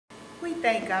We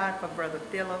thank God for Brother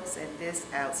Phillips and this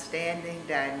outstanding,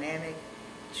 dynamic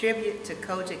tribute to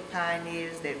COGIC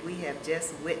pioneers that we have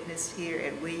just witnessed here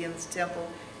at Williams Temple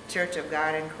Church of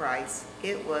God in Christ.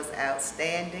 It was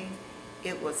outstanding.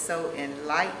 It was so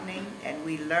enlightening, and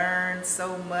we learned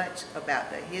so much about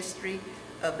the history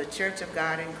of the Church of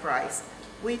God in Christ.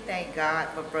 We thank God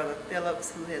for Brother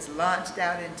Phillips, who has launched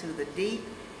out into the deep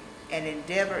and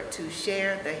endeavored to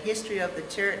share the history of the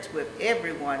church with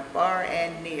everyone far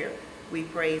and near. We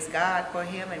praise God for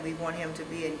him, and we want him to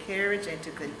be encouraged and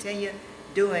to continue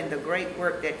doing the great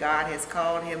work that God has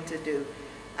called him to do.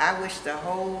 I wish the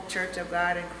whole Church of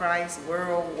God in Christ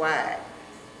worldwide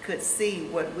could see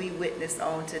what we witnessed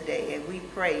on today, and we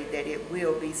pray that it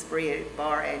will be spread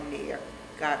far and near.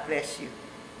 God bless you.